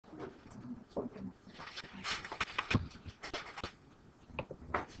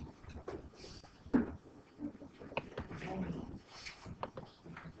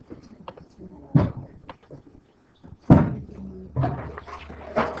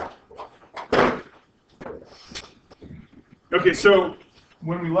Okay, so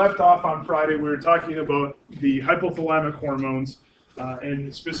when we left off on Friday, we were talking about the hypothalamic hormones,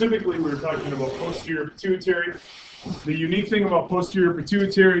 and specifically we were talking about posterior pituitary. The unique thing about posterior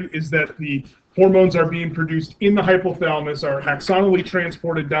pituitary is that the hormones are being produced in the hypothalamus, are axonally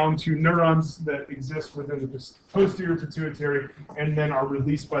transported down to neurons that exist within the posterior pituitary, and then are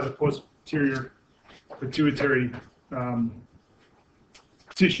released by the posterior pituitary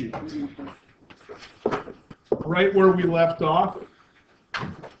tissue. Right where we left off,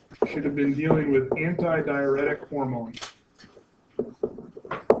 should have been dealing with antidiuretic hormone.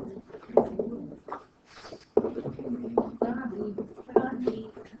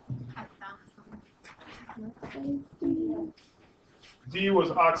 D was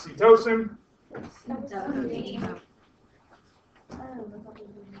oxytocin.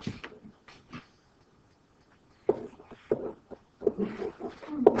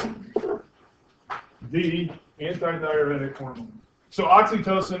 The antidiuretic hormone. So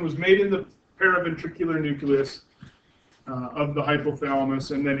oxytocin was made in the paraventricular nucleus of the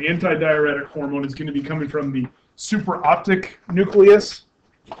hypothalamus, and then antidiuretic hormone is going to be coming from the supraoptic nucleus.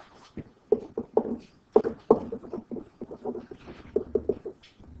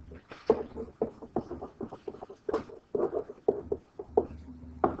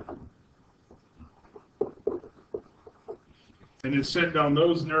 And is sent down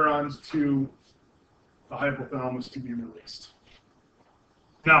those neurons to the hypothalamus to be released.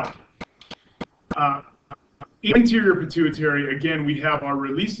 Now, anterior pituitary, again, we have our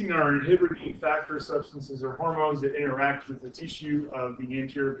releasing our inhibiting factor substances or hormones that interact with the tissue of the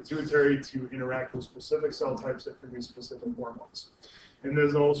anterior pituitary to interact with specific cell types that produce specific hormones. And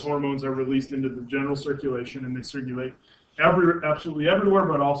those hormones are released into the general circulation, and they circulate absolutely everywhere,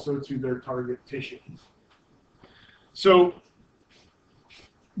 but also to their target tissue. So,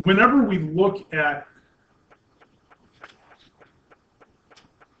 whenever we look at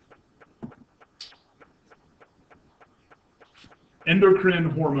endocrine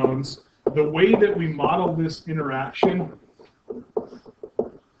hormones, the way that we model this interaction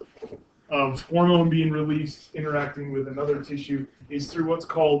of hormone being released interacting with another tissue is through what's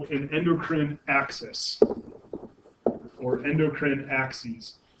called an endocrine axis or endocrine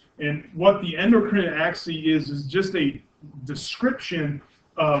axes. And what the endocrine axis is just a description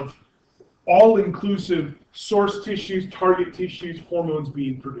of all-inclusive source tissues, target tissues, hormones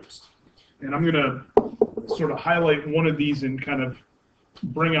being produced. And I'm going to sort of highlight one of these and kind of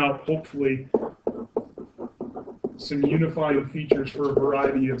bring out, hopefully, some unifying features for a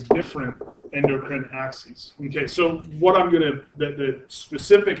variety of different endocrine axes. Okay, so what I'm going to, the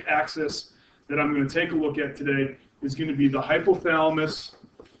specific axis that I'm going to take a look at today is going to be the hypothalamus,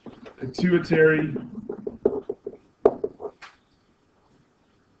 pituitary,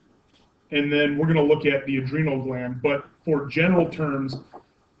 and then we're going to look at the adrenal gland. But for general terms,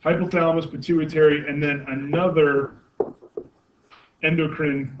 hypothalamus, pituitary, and then another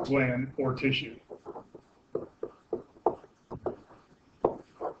endocrine gland or tissue.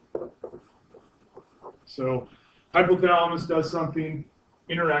 So hypothalamus does something,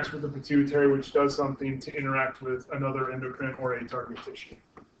 interacts with the pituitary, which does something to interact with another endocrine or a target tissue.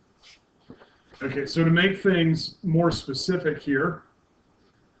 Okay, so to make things more specific here,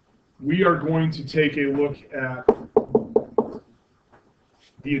 we are going to take a look at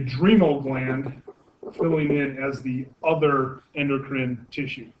the adrenal gland filling in as the other endocrine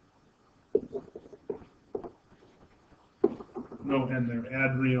tissue. No N there,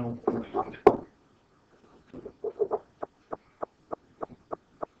 adrenal gland.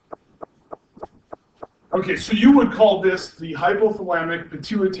 Okay, so you would call this the hypothalamic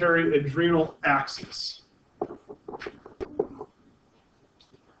pituitary adrenal axis.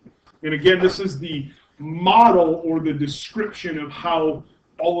 And again, this is the model or the description of how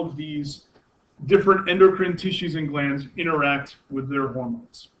all of these different endocrine tissues and glands interact with their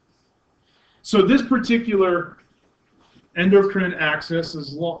hormones. So this particular endocrine axis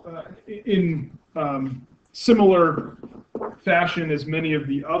is in similar fashion as many of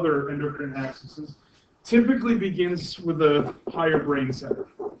the other endocrine axes, typically begins with a higher brain center.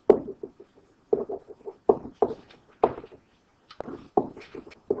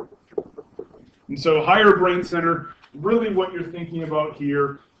 And so higher brain center, really what you're thinking about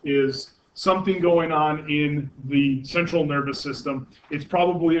here is something going on in the central nervous system. It's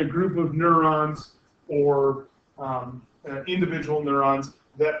probably a group of neurons or individual neurons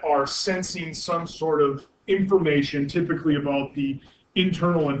that are sensing some sort of information, typically about the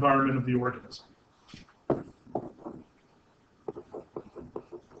internal environment of the organism.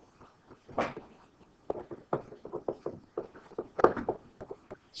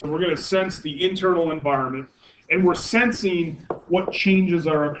 So we're going to sense the internal environment, And we're sensing what changes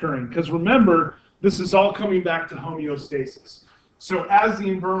are occurring. Because remember, this is all coming back to homeostasis. So as the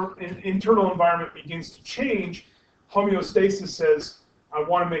internal environment begins to change, homeostasis says, I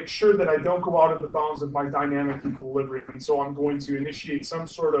want to make sure that I don't go out of the bounds of my dynamic equilibrium. And so I'm going to initiate some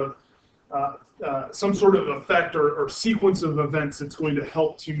sort of effect or sequence of events that's going to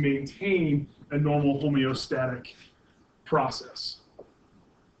help to maintain a normal homeostatic process.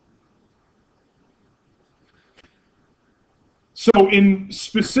 So in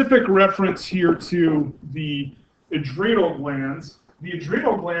specific reference here to the adrenal glands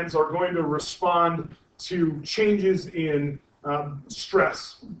are going to respond to changes in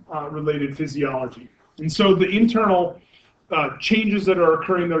stress-related physiology. And so the internal changes that are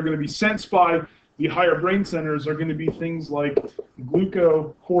occurring that are going to be sensed by the higher brain centers are going to be things like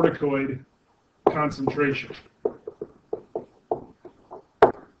glucocorticoid concentration.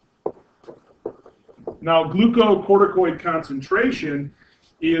 Now, glucocorticoid concentration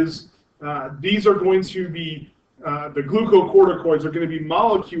is, these are going to be, the glucocorticoids are going to be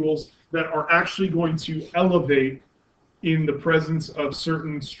molecules that are actually going to elevate in the presence of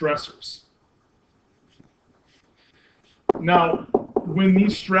certain stressors. Now, when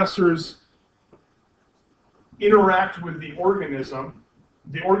these stressors interact with the organism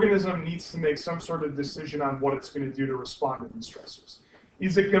needs to make some sort of decision on what it's going to do to respond to these stressors.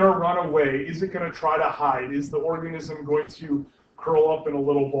 Is it going to run away? Is it going to try to hide? Is the organism going to curl up in a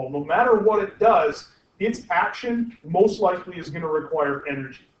little ball? No matter what it does, its action most likely is going to require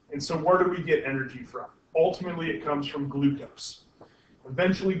energy. And so where do we get energy from? Ultimately, it comes from glucose.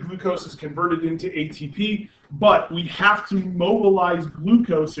 Eventually, glucose is converted into ATP, but we have to mobilize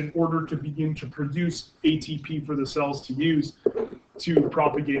glucose in order to begin to produce ATP for the cells to use to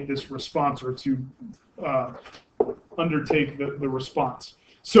propagate this response or to undertake the response.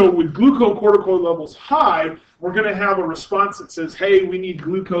 So with glucocorticoid levels high, we're going to have a response that says, hey, we need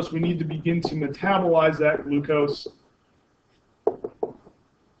glucose. We need to begin to metabolize that glucose.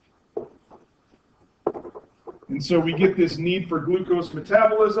 And so we get this need for glucose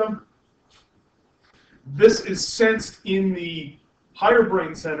metabolism. This is sensed in the higher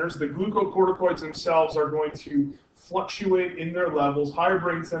brain centers. The glucocorticoids themselves are going to fluctuate in their levels. Higher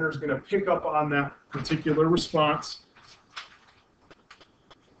brain center is going to pick up on that particular response.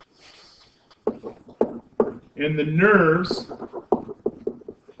 And the nerves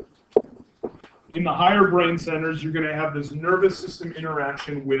in the higher brain centers, you're going to have this nervous system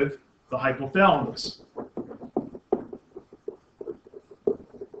interaction with the hypothalamus.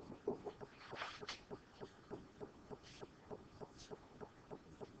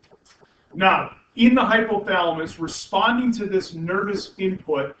 Now, in the hypothalamus, responding to this nervous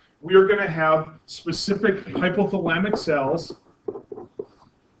input, we are going to have specific hypothalamic cells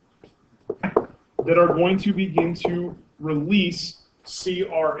that are going to begin to release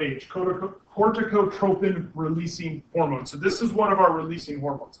CRH, corticotropin releasing hormone. So this is one of our releasing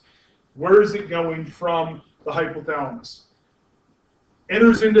hormones. Where is it going from the hypothalamus?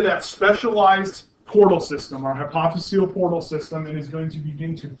 Enters into that specialized portal system, our hypophyseal portal system, and is going to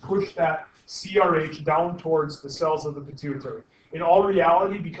begin to push that CRH down towards the cells of the pituitary. In all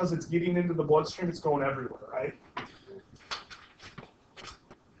reality, because it's getting into the bloodstream, it's going everywhere, right?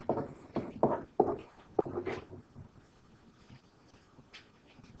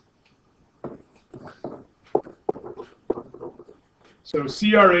 So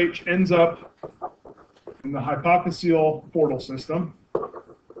CRH ends up in the hypophyseal portal system.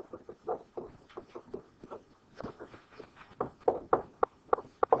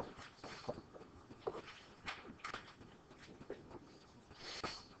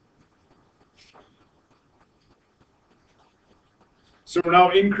 So we're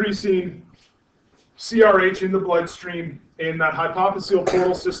now increasing CRH in the bloodstream, and that hypophyseal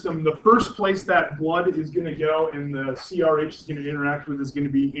portal system, the first place that blood is going to go and the CRH is going to interact with is going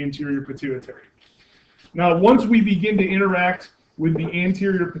to be anterior pituitary. Now, once we begin to interact with the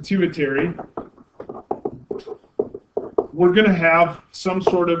anterior pituitary, we're going to have some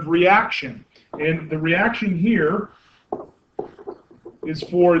sort of reaction. And the reaction here is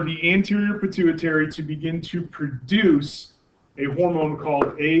for the anterior pituitary to begin to produce a hormone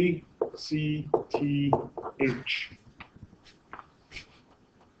called ACTH.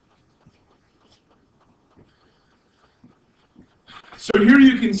 So here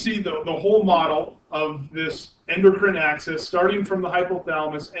you can see the whole model of this endocrine axis, starting from the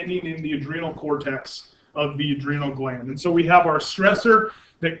hypothalamus, ending in the adrenal cortex of the adrenal gland. And so we have our stressor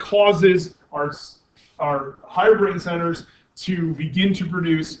that causes our higher brain centers to begin to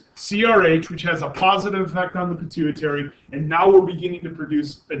produce CRH, which has a positive effect on the pituitary, and now we're beginning to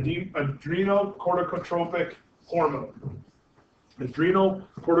produce adrenocorticotropic hormone. Adrenal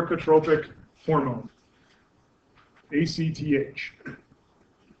corticotropic hormone, ACTH.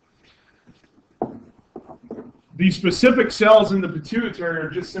 The specific cells in the pituitary are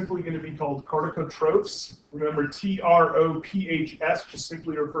just simply going to be called corticotrophs. Remember, TROPHS just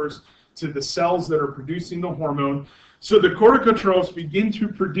simply refers to the cells that are producing the hormone. So the corticotrophs begin to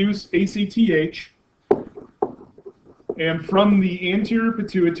produce ACTH, and from the anterior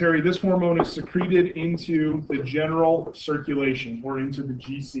pituitary, this hormone is secreted into the general circulation, or into the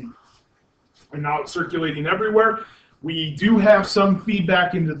GC. And now it's circulating everywhere. We do have some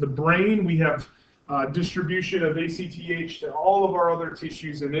feedback into the brain. We have distribution of ACTH to all of our other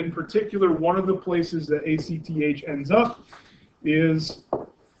tissues, and in particular, one of the places that ACTH ends up is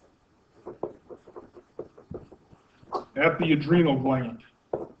at the adrenal gland.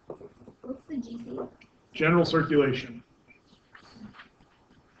 What's the GC? General circulation.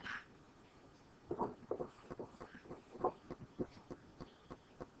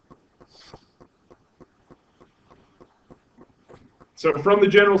 So from the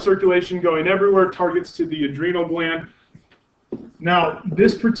general circulation going everywhere, targets to the adrenal gland. Now,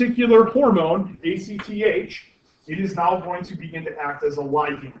 this particular hormone, ACTH, it is now going to begin to act as a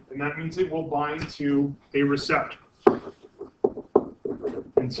ligand, and that means it will bind to a receptor.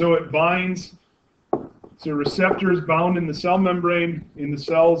 And so it binds to receptors bound in the cell membrane, in the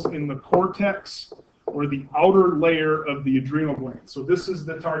cells in the cortex, or the outer layer of the adrenal gland. So this is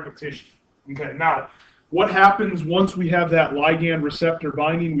the target tissue. Okay, now, what happens once we have that ligand receptor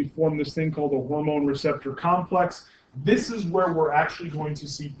binding? We form this thing called a hormone receptor complex. This is where we're actually going to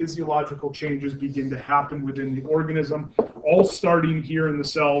see physiological changes begin to happen within the organism, all starting here in the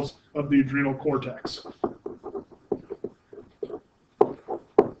cells of the adrenal cortex.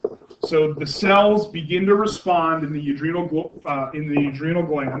 So the cells begin to respond in the adrenal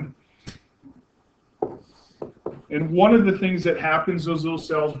gland. And one of the things that happens is those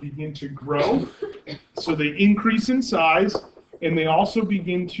cells begin to grow. So they increase in size, and they also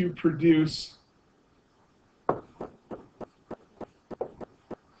begin to produce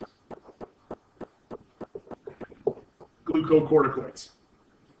glucocorticoids.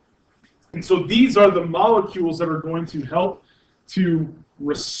 And so these are the molecules that are going to help to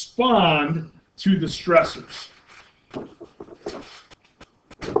respond to the stressors.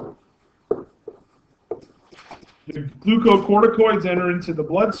 The glucocorticoids enter into the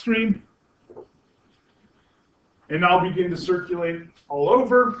bloodstream and now begin to circulate all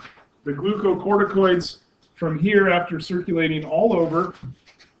over. The glucocorticoids from here, after circulating all over,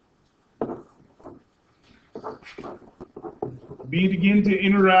 begin to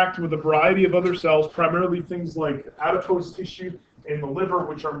interact with a variety of other cells, primarily things like adipose tissue and the liver,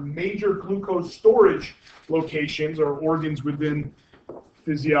 which are major glucose storage locations or organs within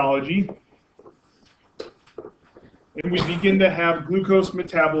physiology. And we begin to have glucose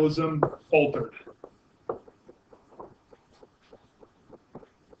metabolism altered.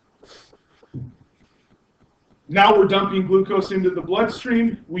 Now we're dumping glucose into the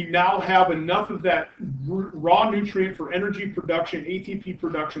bloodstream. We now have enough of that raw nutrient for energy production, ATP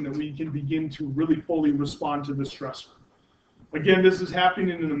production, that we can begin to really fully respond to the stressor. Again, this is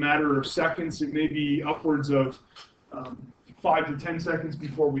happening in a matter of seconds. It may be upwards of 5 to 10 seconds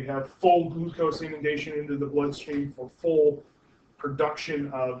before we have full glucose inundation into the bloodstream for full production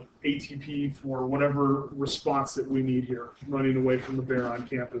of ATP for whatever response that we need here, running away from the bear on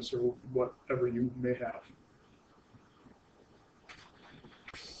campus or whatever you may have.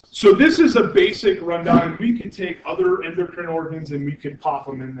 So this is a basic rundown. We could take other endocrine organs and we could pop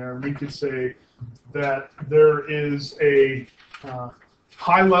them in there. We could say that there is a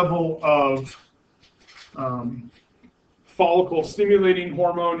high level of follicle stimulating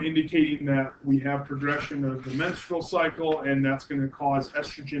hormone indicating that we have progression of the menstrual cycle, and that's going to cause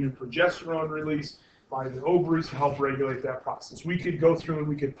estrogen and progesterone release by the ovaries to help regulate that process. We could go through and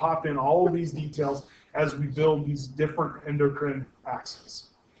we could pop in all of these details as we build these different endocrine axes.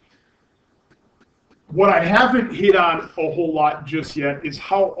 What I haven't hit on a whole lot just yet is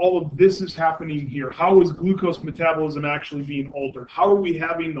how all of this is happening here. How is glucose metabolism actually being altered? How are we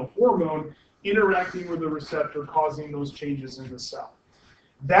having the hormone interacting with the receptor, causing those changes in the cell?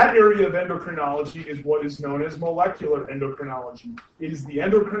 That area of endocrinology is what is known as molecular endocrinology. It is the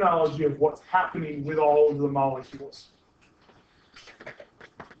endocrinology of what's happening with all of the molecules.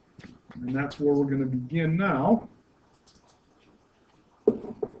 And that's where we're going to begin now.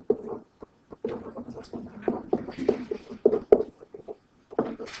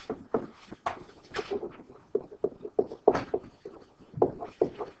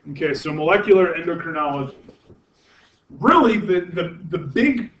 Okay, so molecular endocrinology. Really, the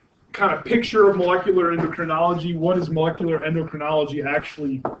big kind of picture of molecular endocrinology. What is molecular endocrinology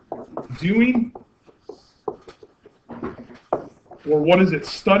actually doing? Or what does it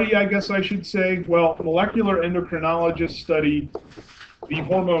study, I guess I should say? Well, molecular endocrinologists study the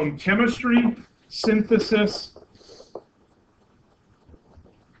hormone chemistry, synthesis,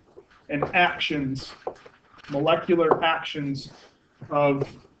 and actions, molecular actions of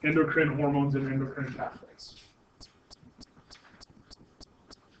endocrine hormones and endocrine pathways.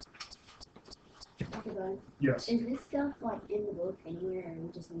 Yes. Is this stuff like in the book anywhere, or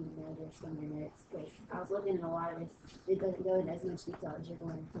we just need to know this from your notes? Because I was looking at a lot of this, it doesn't go into as much detail as you're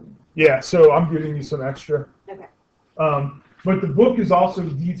going to. Yeah, so I'm giving you some extra. Okay. But the book is also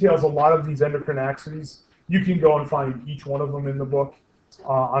details a lot of these endocrine axes. You can go and find each one of them in the book.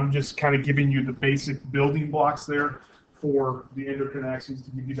 I'm just kind of giving you the basic building blocks there for the endocrine axes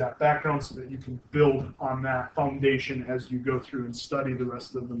to give you that background so that you can build on that foundation as you go through and study the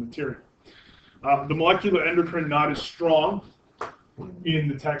rest of the material. The molecular endocrine not as strong in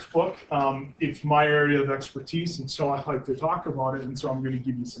the textbook. It's my area of expertise, and so I like to talk about it, and so I'm going to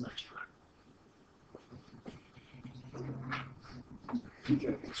give you some extra.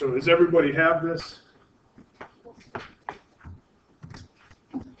 Okay, so does everybody have this?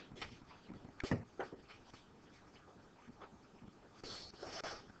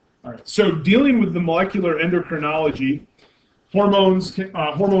 All right, so dealing with the molecular endocrinology, hormones,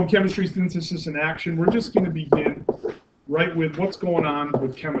 hormone chemistry, synthesis, and action, we're just going to begin right with what's going on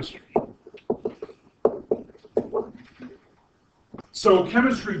with chemistry. So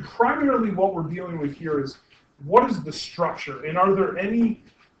chemistry, primarily what we're dealing with here is what is the structure, and are there any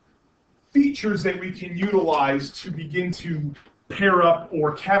features that we can utilize to begin to pair up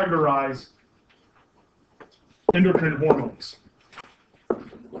or categorize endocrine hormones?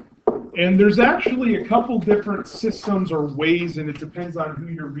 And there's actually a couple different systems or ways, and it depends on who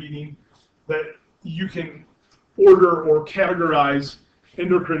you're reading, that you can order or categorize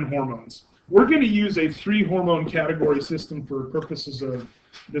endocrine hormones. We're going to use a 3-hormone category system for purposes of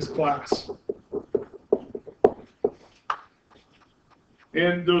this class.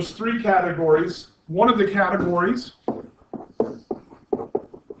 And those 3 categories, one of the categories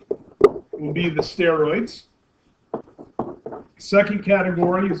will be the steroids. Second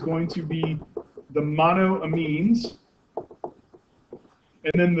category is going to be the monoamines.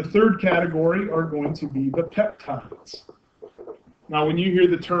 And then the third category are going to be the peptides. Now, when you hear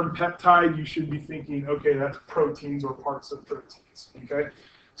the term peptide, you should be thinking, okay, that's proteins or parts of proteins, okay?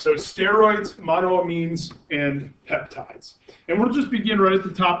 So steroids, monoamines, and peptides. And we'll just begin right at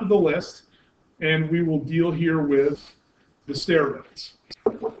the top of the list, and we will deal here with the steroids.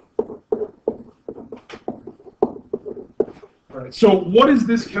 All right, so what is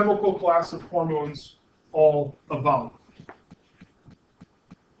this chemical class of hormones all about?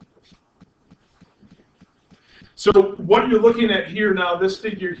 So what you're looking at here now, this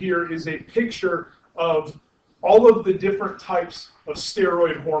figure here is a picture of all of the different types of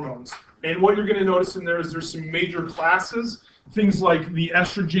steroid hormones. And what you're going to notice in there is there's some major classes, things like the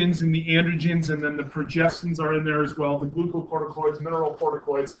estrogens and the androgens, and then the progestins are in there as well, the glucocorticoids,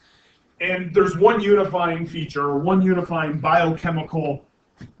 mineralocorticoids. And there's one unifying feature, or one unifying biochemical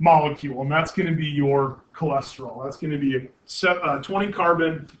molecule, and that's going to be your cholesterol. That's going to be a 20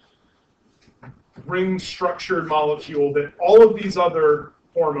 carbon ring structured molecule that all of these other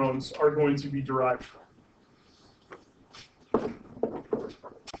hormones are going to be derived from.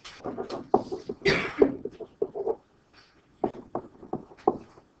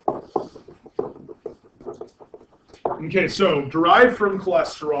 Okay, so derived from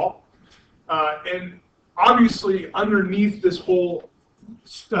cholesterol, and obviously underneath this whole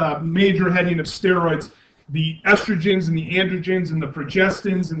major heading of steroids, the estrogens and the androgens and the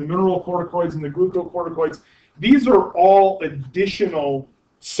progestins and the mineralocorticoids and the glucocorticoids, these are all additional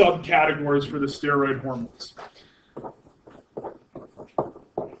subcategories for the steroid hormones.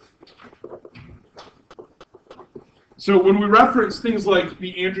 So when we reference things like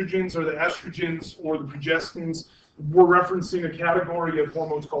the androgens or the estrogens or the progestins, we're referencing a category of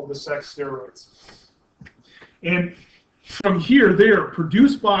hormones called the sex steroids. And from here, they are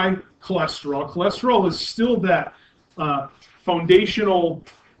produced by cholesterol. Cholesterol is still that foundational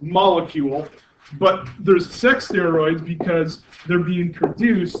molecule, but there's sex steroids because they're being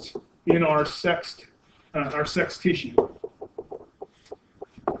produced in our sex tissue.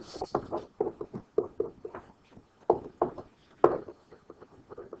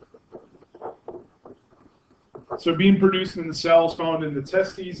 So being produced in the cells found in the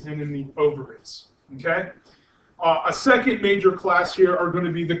testes and in the ovaries. Okay. A second major class here are going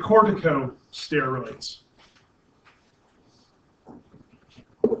to be the corticosteroids.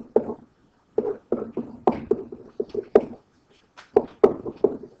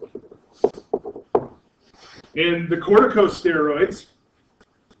 And the corticosteroids,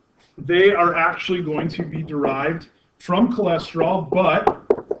 they are actually going to be derived from cholesterol, but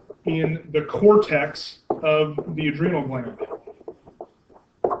in the cortex of the adrenal gland.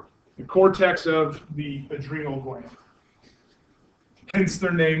 The cortex of the adrenal gland. Hence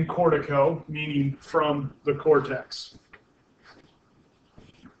their name, cortico, meaning from the cortex.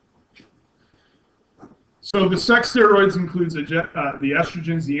 So the sex steroids includes the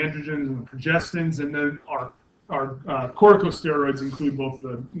estrogens, the androgens, and the progestins, and then our corticosteroids include both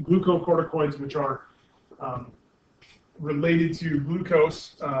the glucocorticoids, which are related to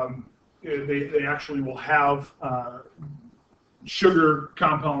glucose. They actually will have sugar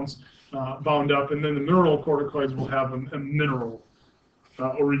compounds bound up, and then the mineral corticoids will have a mineral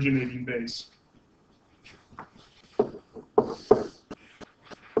originating base.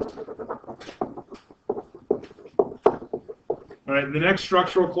 All right, the next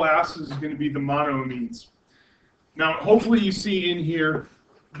structural class is going to be the monoamines. Now, hopefully you see in here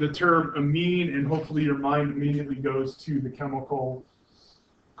the term amine, and hopefully your mind immediately goes to the chemical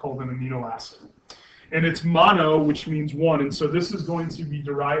called an amino acid. And it's mono, which means one, and so this is going to be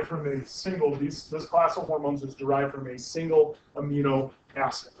derived from a single, this class of hormones is derived from a single amino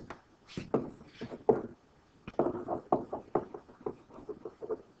acid.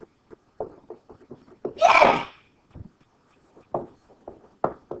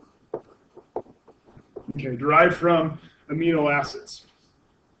 Okay, derived from amino acids.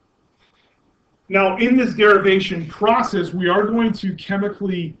 Now, in this derivation process, we are going to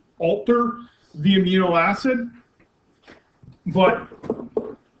chemically alter the amino acid, but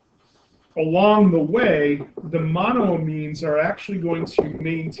along the way, the monoamines are actually going to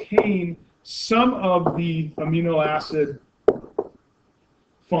maintain some of the amino acid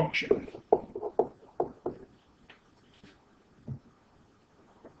function.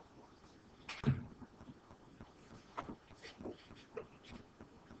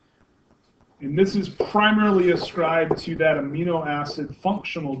 And this is primarily ascribed to that amino acid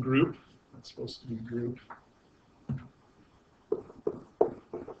functional group. That's supposed to be group.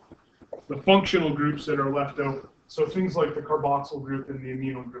 The functional groups that are left over. So things like the carboxyl group and the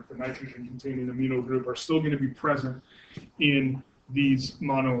amino group, the nitrogen-containing amino group, are still going to be present in these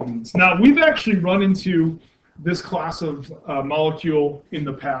monoamines. Now, we've actually run into this class of molecule in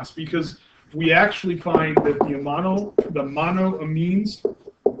the past because we actually find that the monoamines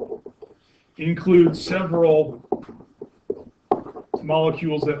include several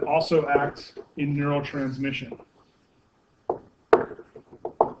molecules that also act in neurotransmission.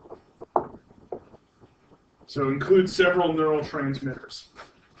 So include several neurotransmitters.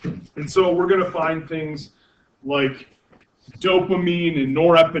 And so we're going to find things like dopamine and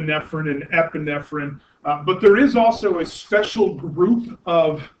norepinephrine and epinephrine. But there is also a special group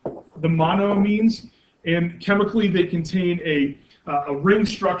of the monoamines, and chemically they contain a ring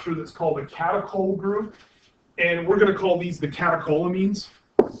structure that's called a catechol group, and we're going to call these the catecholamines.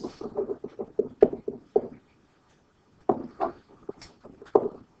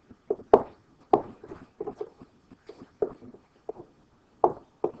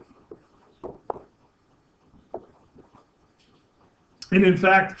 And in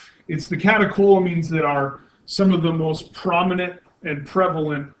fact, it's the catecholamines that are some of the most prominent and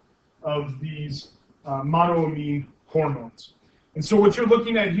prevalent of these monoamine hormones. And so what you're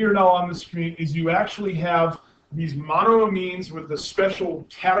looking at here now on the screen is you actually have these monoamines with the special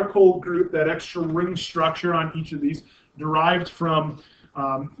catechol group, that extra ring structure on each of these, derived from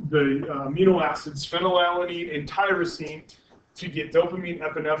the amino acids phenylalanine and tyrosine to get dopamine,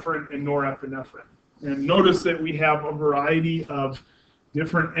 epinephrine, and norepinephrine. And notice that we have a variety of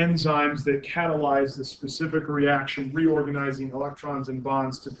different enzymes that catalyze the specific reaction, reorganizing electrons and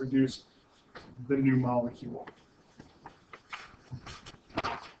bonds to produce the new molecule.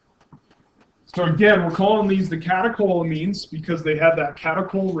 So again, we're calling these the catecholamines because they have that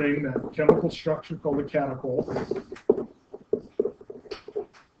catechol ring, that chemical structure called the catechol.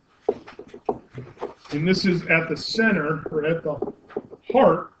 And this is at the center, or at the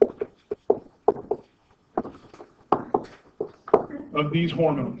heart of these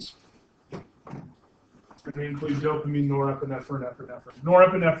hormones. And they include dopamine, norepinephrine, epinephrine.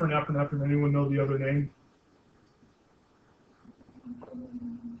 Norepinephrine, epinephrine, anyone know the other name?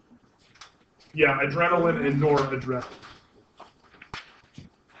 Yeah, adrenaline and noradrenaline.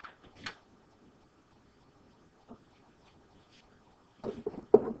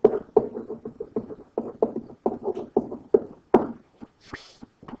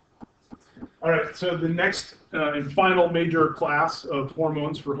 All right, so the next and final major class of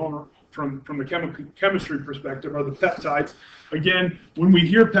hormones for from the chemistry perspective are the peptides. Again, when we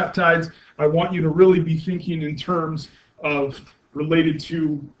hear peptides, I want you to really be thinking in terms of related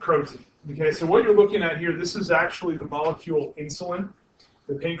to protein. Okay, so what you're looking at here, this is actually the molecule insulin,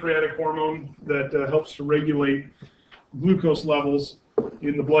 the pancreatic hormone that helps to regulate glucose levels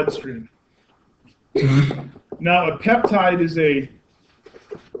in the bloodstream. Now, a peptide is a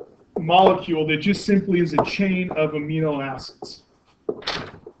molecule that just simply is a chain of amino acids.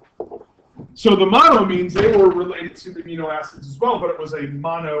 So the monoamines, they were related to the amino acids as well, but it was a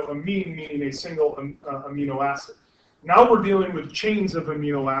monoamine, meaning a single amino acid. Now we're dealing with chains of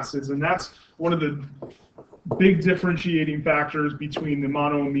amino acids, and that's one of the big differentiating factors between the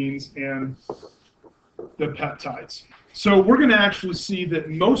monoamines and the peptides. So we're going to actually see that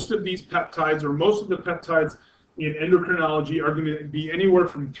most of these peptides, or most of the peptides in endocrinology, are going to be anywhere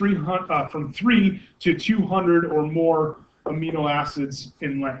from 3 to 200 or more amino acids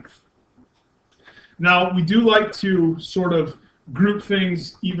in length. Now, we do like to sort of group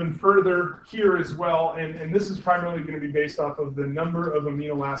things even further here as well, and this is primarily going to be based off of the number of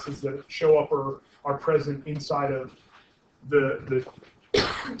amino acids that show up or are present inside of the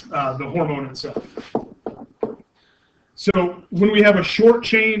hormone itself. So when we have a short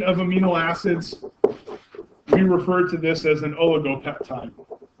chain of amino acids, we refer to this as an oligopeptide.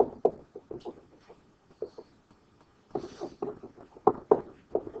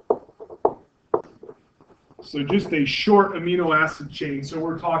 So just a short amino acid chain. So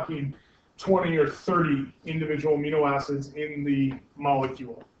we're talking 20 or 30 individual amino acids in the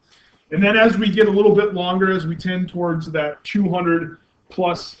molecule. And then as we get a little bit longer, as we tend towards that 200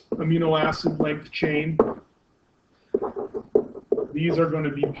 plus amino acid length chain, these are going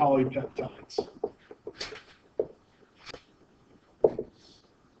to be polypeptides.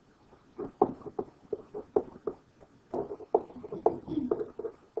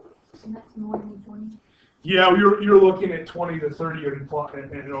 And that's more than 20? Yeah, you're looking at 20 to 30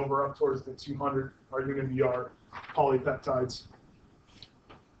 and over up towards the 200 are going to be our polypeptides.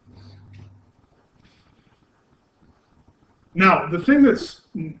 Now, the thing that's,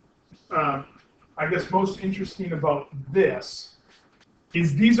 I guess, most interesting about this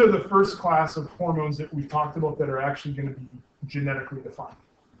is these are the first class of hormones that we've talked about that are actually going to be genetically defined.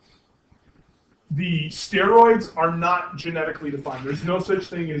 The steroids are not genetically defined. There's no such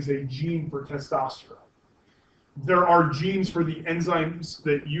thing as a gene for testosterone. There are genes for the enzymes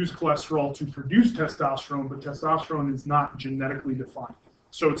that use cholesterol to produce testosterone, but testosterone is not genetically defined.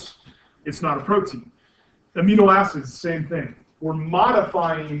 So it's not a protein. Amino acids, same thing. We're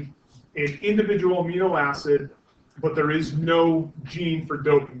modifying an individual amino acid, but there is no gene for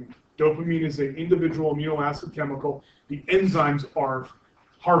dopamine. Dopamine is an individual amino acid chemical. The enzymes are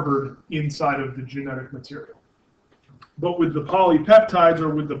harbored inside of the genetic material. But with the polypeptides, or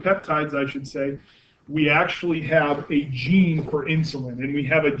with the peptides, I should say, we actually have a gene for insulin, and we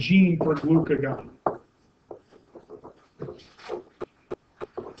have a gene for glucagon.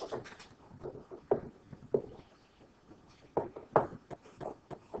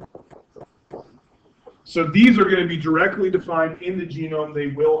 So these are going to be directly defined in the genome. They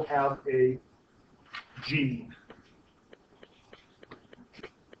will have a gene.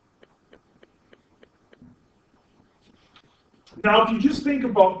 Now, if you just think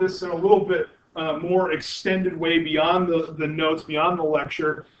about this in a little bit more extended way beyond the notes, beyond the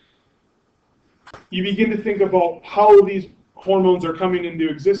lecture, you begin to think about how these hormones are coming into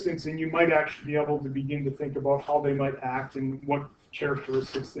existence, and you might actually be able to begin to think about how they might act and what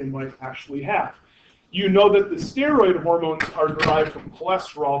characteristics they might actually have. You know that the steroid hormones are derived from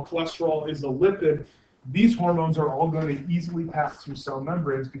cholesterol. Cholesterol is a lipid. These hormones are all going to easily pass through cell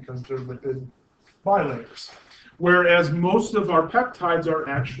membranes because they're lipid bilayers. Whereas most of our peptides are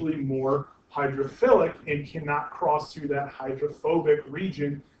actually more hydrophilic and cannot cross through that hydrophobic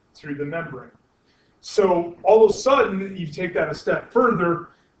region through the membrane. So all of a sudden, you take that a step further,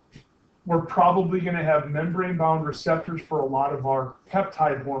 we're probably going to have membrane-bound receptors for a lot of our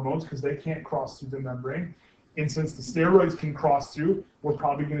peptide hormones because they can't cross through the membrane. And since the steroids can cross through, we're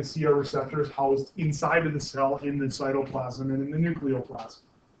probably going to see our receptors housed inside of the cell in the cytoplasm and in the nucleoplasm.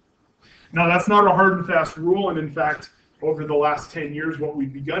 Now, that's not a hard and fast rule, and in fact, over the last 10 years, what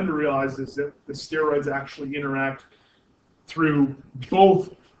we've begun to realize is that the steroids actually interact through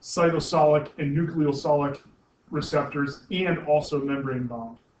both cytosolic and nucleosolic receptors and also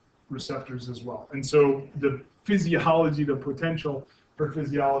membrane-bound receptors as well. And so the physiology, the potential for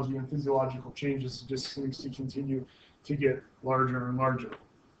physiology and physiological changes just seems to continue to get larger and larger.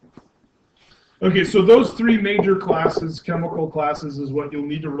 Okay, so those three major classes, chemical classes, is what you'll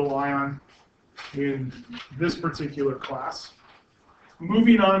need to rely on in this particular class.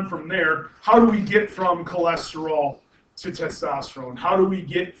 moving on from there, how do we get from cholesterol to testosterone? How do we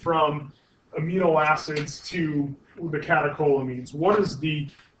get from amino acids to the catecholamines? What is the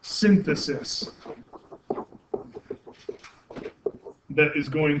synthesis that is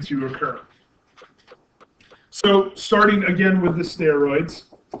going to occur? So starting again with the steroids,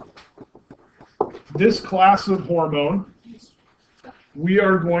 this class of hormone, we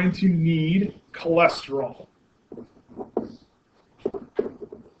are going to need cholesterol.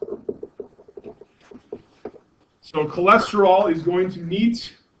 So cholesterol is going to need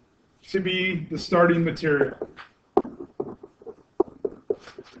to be the starting material.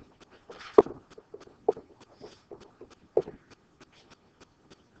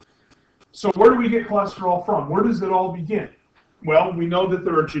 So where do we get cholesterol from? Where does it all begin? Well, we know that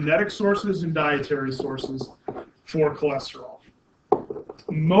there are genetic sources and dietary sources for cholesterol.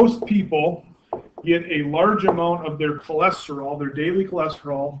 Most people get a large amount of their cholesterol, their daily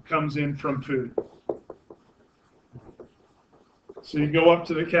cholesterol, comes in from food. So you go up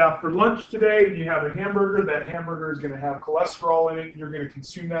to the calf for lunch today, and you have a hamburger. That hamburger is going to have cholesterol in it. You're going to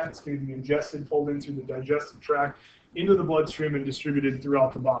consume that. It's going to be ingested, pulled into the digestive tract, into the bloodstream, and distributed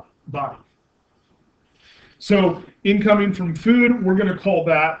throughout the body. So incoming from food, we're going to call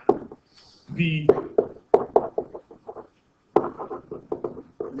that the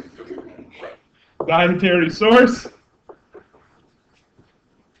dietary source,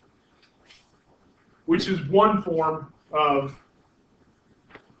 which is one form of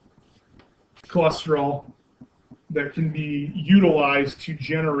cholesterol that can be utilized to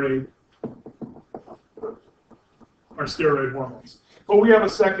generate our steroid hormones. But we have a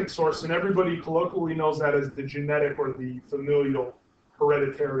second source, and everybody colloquially knows that as the genetic or the familial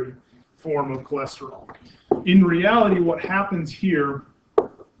hereditary form of cholesterol. In reality, what happens here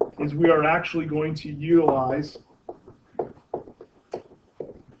is we are actually going to utilize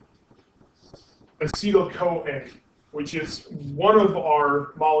acetyl-CoA, which is one of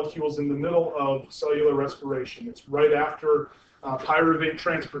our molecules in the middle of cellular respiration. It's right after pyruvate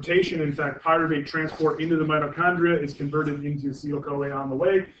transportation. In fact, pyruvate transport into the mitochondria is converted into acetyl-CoA on the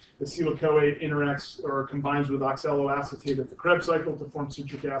way. Acetyl-CoA interacts or combines with oxaloacetate at the Krebs cycle to form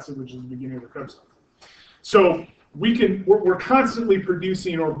citric acid, which is the beginning of the Krebs cycle. So we're constantly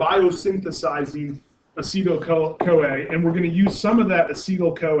producing or biosynthesizing acetyl-CoA, and we're going to use some of that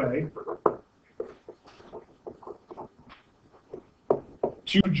acetyl-CoA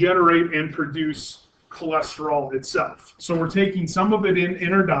to generate and produce cholesterol itself. So we're taking some of it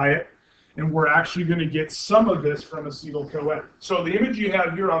in our diet, and we're actually going to get some of this from acetyl-CoA. So the image you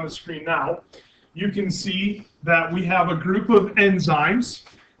have here on the screen now, you can see that we have a group of enzymes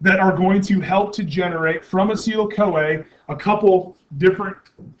that are going to help to generate from acetyl-CoA a couple different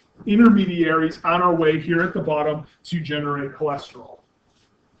intermediaries on our way here at the bottom to generate cholesterol.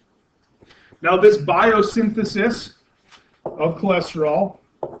 Now this biosynthesis of cholesterol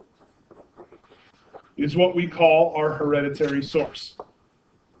is what we call our hereditary source.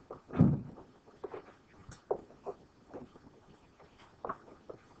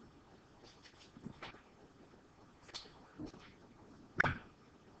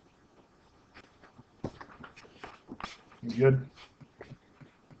 Good.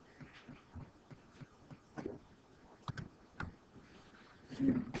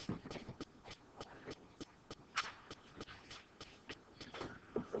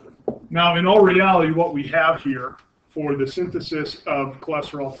 Now, in all reality, what we have here for the synthesis of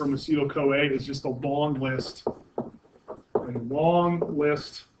cholesterol from acetyl-CoA is just a long list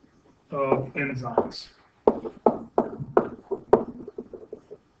of enzymes.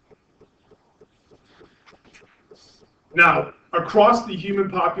 Now, across the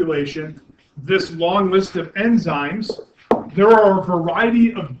human population, this long list of enzymes, there are a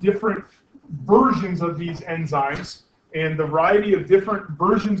variety of different versions of these enzymes, and the variety of different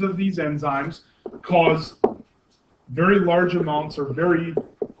versions of these enzymes cause very large amounts or very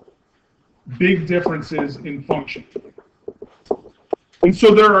big differences in function. And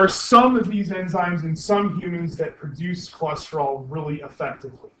so there are some of these enzymes in some humans that produce cholesterol really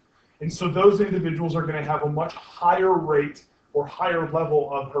effectively. And so those individuals are going to have a much higher rate or higher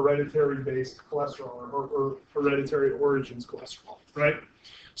level of hereditary-based cholesterol or hereditary origins cholesterol, right?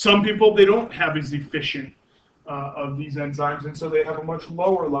 Some people, they don't have as efficient of these enzymes, and so they have a much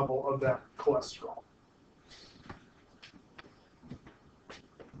lower level of that cholesterol.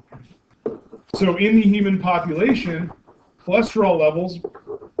 So in the human population, cholesterol levels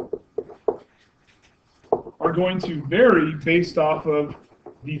are going to vary based off of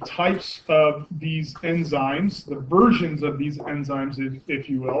the types of these enzymes, the versions of these enzymes, if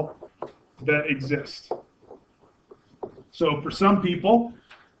you will, that exist. So for some people,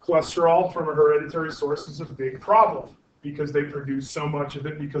 cholesterol from a hereditary source is a big problem because they produce so much of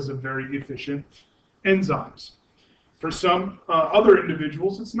it because of very efficient enzymes. For some other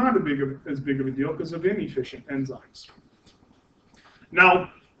individuals, it's not as big of a deal because of inefficient enzymes.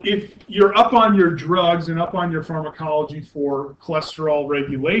 Now, if you're up on your drugs and up on your pharmacology for cholesterol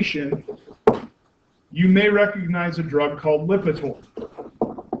regulation, you may recognize a drug called Lipitor.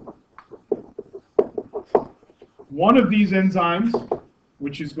 One of these enzymes,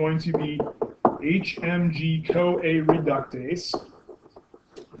 which is going to be HMG-CoA reductase,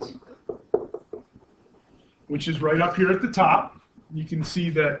 which is right up here at the top. You can see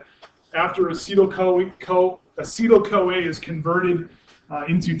that after acetyl-CoA is converted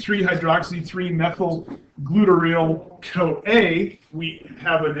into 3-hydroxy-3-methylglutaryl-CoA, we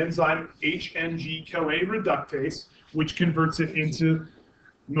have an enzyme HMG-CoA reductase, which converts it into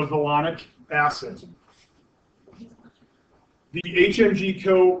mevalonic acid. The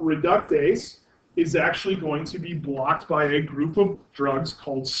HMG-CoA reductase is actually going to be blocked by a group of drugs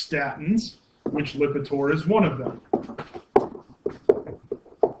called statins, which Lipitor is one of them.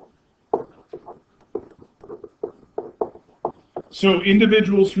 So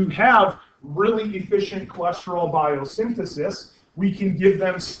individuals who have really efficient cholesterol biosynthesis, we can give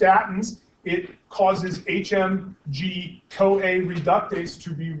them statins. It causes HMG-CoA reductase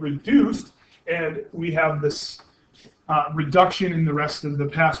to be reduced, and we have this reduction in the rest of the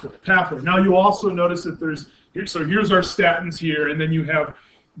pathway. Now you also notice that here's our statins here, and then you have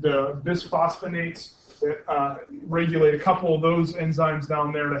the bisphosphonates that regulate a couple of those enzymes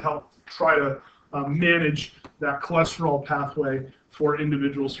down there to help try to manage that cholesterol pathway for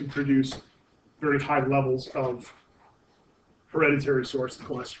individuals who produce very high levels of hereditary source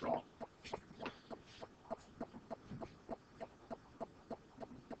cholesterol.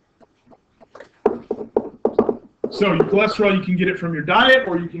 So your cholesterol, you can get it from your diet,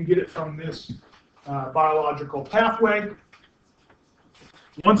 or you can get it from this biological pathway.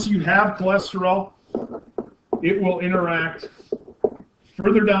 Once you have cholesterol, it will interact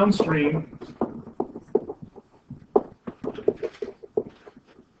further downstream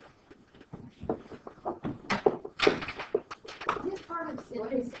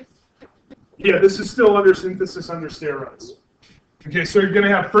Yeah, this is still under synthesis under steroids. Okay, so you're going to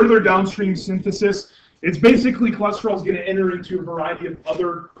have further downstream synthesis. It's basically cholesterol is going to enter into a variety of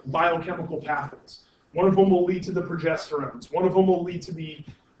other biochemical pathways. One of them will lead to the progesterones. One of them will lead to the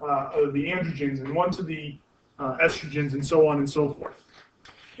androgens, and one to the estrogens, and so on and so forth.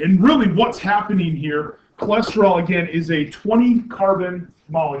 And really what's happening here, cholesterol, again, is a 20-carbon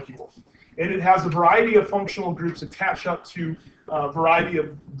molecule. And it has a variety of functional groups attached up to a variety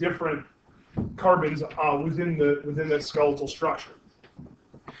of different carbons within the skeletal structure.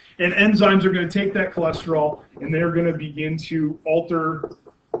 And enzymes are going to take that cholesterol, and they're going to begin to alter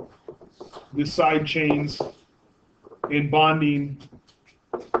the side chains and bonding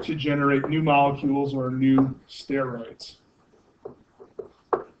to generate new molecules or new steroids.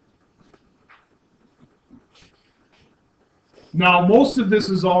 Now, most of this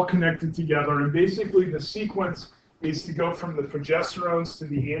is all connected together, and basically the sequence is to go from the progesterones to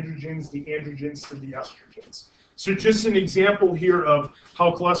the androgens to the estrogens. So just an example here of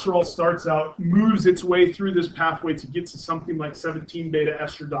how cholesterol starts out, moves its way through this pathway to get to something like 17-beta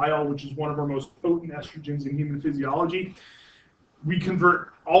estradiol, which is one of our most potent estrogens in human physiology. We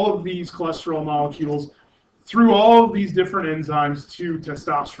convert all of these cholesterol molecules through all of these different enzymes to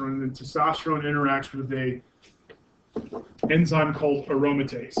testosterone, and testosterone interacts with an enzyme called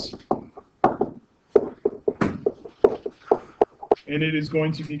aromatase. And it is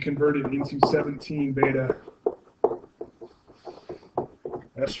going to be converted into 17-beta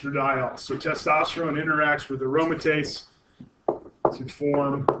estradiol. So testosterone interacts with aromatase to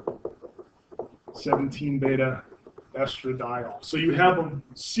form 17-beta estradiol. So you have a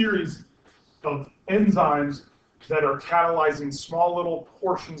series of enzymes that are catalyzing small little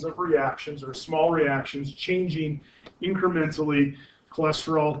portions of reactions or small reactions, changing incrementally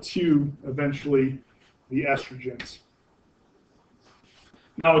cholesterol to eventually the estrogens.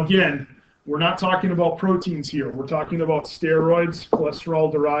 Now again, we're not talking about proteins here. We're talking about steroids,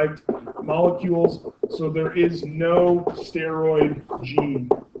 cholesterol-derived molecules. So there is no steroid gene.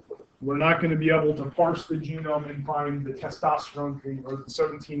 We're not going to be able to parse the genome and find the testosterone gene or the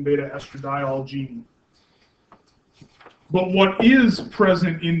 17-beta estradiol gene. But what is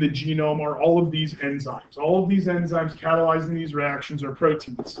present in the genome are all of these enzymes. All of these enzymes catalyzing these reactions are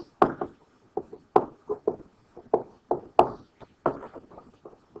proteins.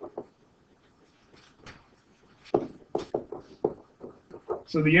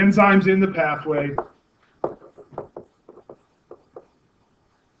 So the enzymes in the pathway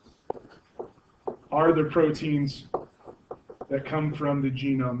are the proteins that come from the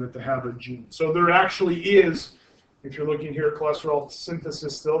genome that have a gene. So there actually is, if you're looking here at cholesterol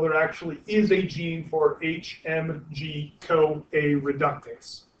synthesis still, there actually is a gene for HMG-CoA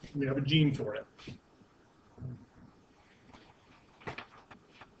reductase. We have a gene for it.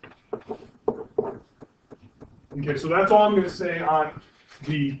 Okay, so that's all I'm going to say on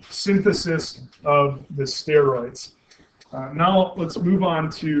the synthesis of the steroids. Now let's move on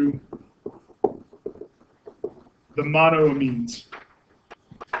to the monoamines.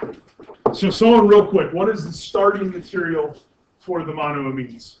 So someone real quick, what is the starting material for the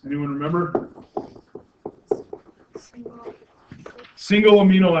monoamines? Anyone remember? Single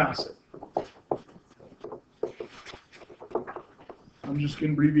amino acid. I'm just going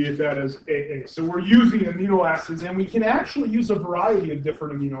to abbreviate that as AA. So we're using amino acids, and we can actually use a variety of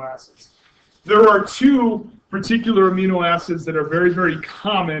different amino acids. There are two particular amino acids that are very, very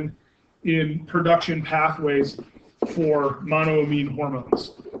common in production pathways for monoamine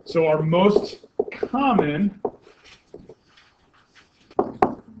hormones. So our most common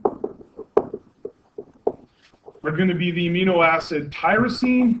are going to be the amino acid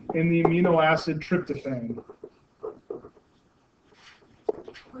tyrosine and the amino acid tryptophan.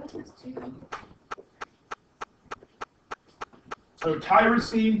 So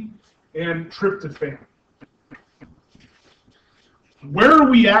tyrosine and tryptophan. Where are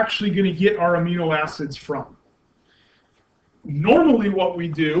we actually going to get our amino acids from? Normally what we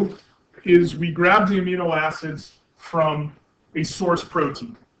do is we grab the amino acids from a source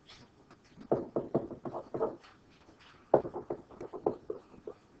protein.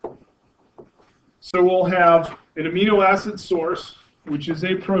 So we'll have an amino acid source, which is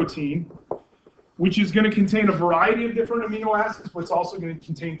a protein, which is going to contain a variety of different amino acids, but it's also going to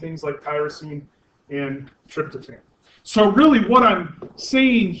contain things like tyrosine and tryptophan. So really what I'm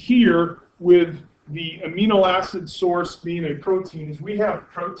saying here with the amino acid source being a protein is we have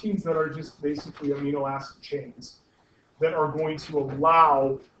proteins that are just basically amino acid chains that are going to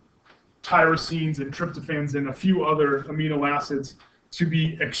allow tyrosines and tryptophans and a few other amino acids to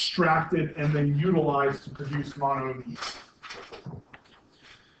be extracted and then utilized to produce monoamines.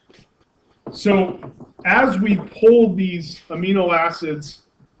 So as we pull these amino acids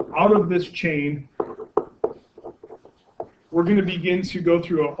out of this chain, we're going to begin to go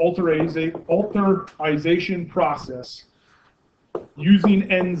through an alteration process using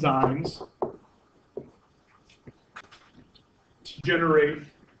enzymes to generate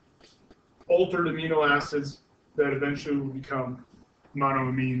altered amino acids that eventually will become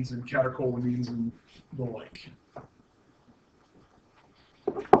monoamines and catecholamines and the like.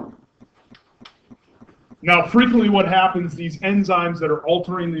 Now, frequently what happens, these enzymes that are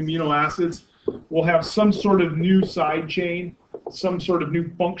altering the amino acids will have some sort of new side chain, some sort of new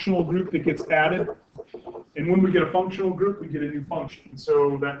functional group that gets added. And when we get a functional group, we get a new function.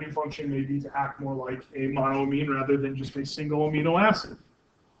 So that new function may be to act more like a monoamine rather than just a single amino acid.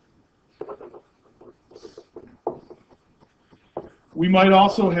 We might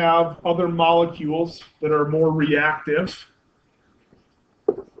also have other molecules that are more reactive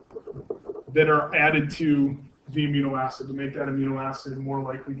that are added to the amino acid to make that amino acid more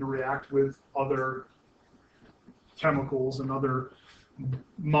likely to react with other chemicals and other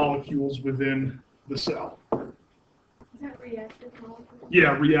molecules within the cell. Is that reactive molecules?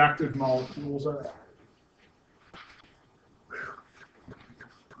 Yeah, reactive molecules are added.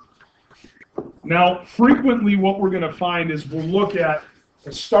 Now, frequently what we're going to find is we'll look at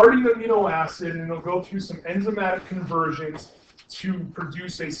a starting amino acid and it'll go through some enzymatic conversions to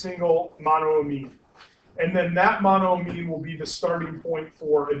produce a single monoamine. And then that monoamine will be the starting point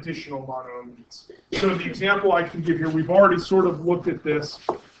for additional monoamines. So the example I can give here, we've already sort of looked at this,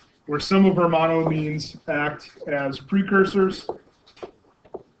 where some of our monoamines act as precursors.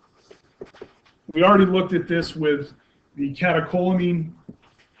 We already looked at this with the catecholamine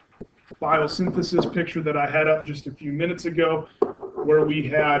biosynthesis picture that I had up just a few minutes ago, where we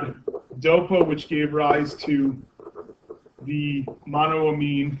had DOPA, which gave rise to the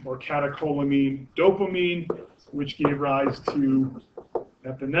monoamine or catecholamine dopamine, which gave rise to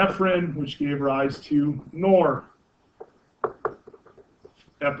epinephrine, which gave rise to norepinephrine.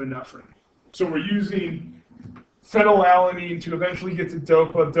 So we're using phenylalanine to eventually get to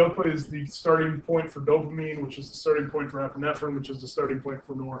DOPA. DOPA is the starting point for dopamine, which is the starting point for epinephrine, which is the starting point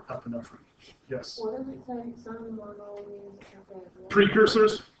for norepinephrine. Yes? What does it say some monoamines have?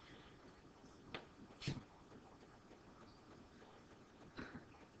 Precursors?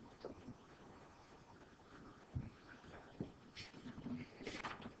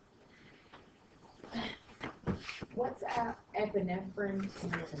 What's epinephrine?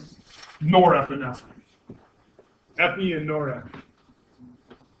 Norepinephrine. Epi and norepinephrine.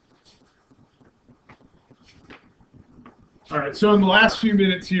 All right, so in the last few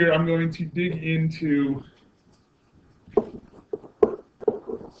minutes here, I'm going to dig into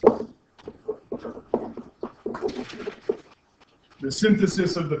the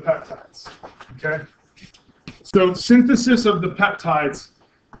synthesis of the peptides, okay? So synthesis of the peptides,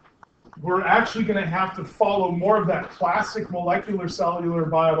 we're actually going to have to follow more of that classic molecular cellular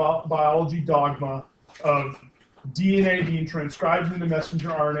biology dogma of DNA being transcribed into messenger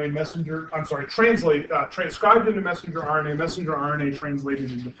RNA, transcribed into messenger RNA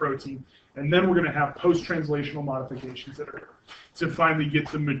translated into protein, and then we're going to have post-translational modifications that occur to finally get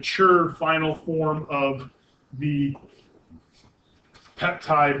the mature final form of the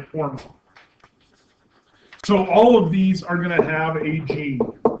peptide hormone. So all of these are going to have a gene.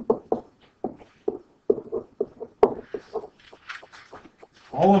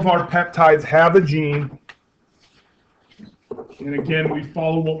 All of our peptides have a gene. And again, we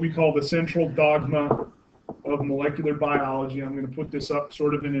follow what we call the central dogma of molecular biology. I'm going to put this up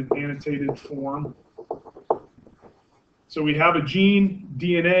sort of in an annotated form. So we have a gene,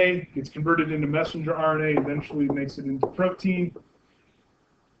 DNA, gets converted into messenger RNA, eventually makes it into protein.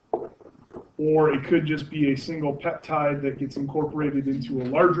 Or it could just be a single peptide that gets incorporated into a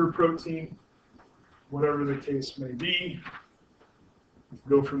larger protein, whatever the case may be.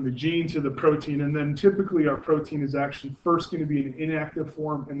 Go from the gene to the protein, and then typically our protein is actually first going to be in inactive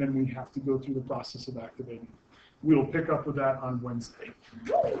form, and then we have to go through the process of activating. We will pick up with that on Wednesday.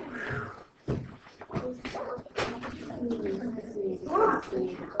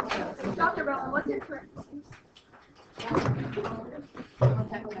 Dr. Brown, what's your correct?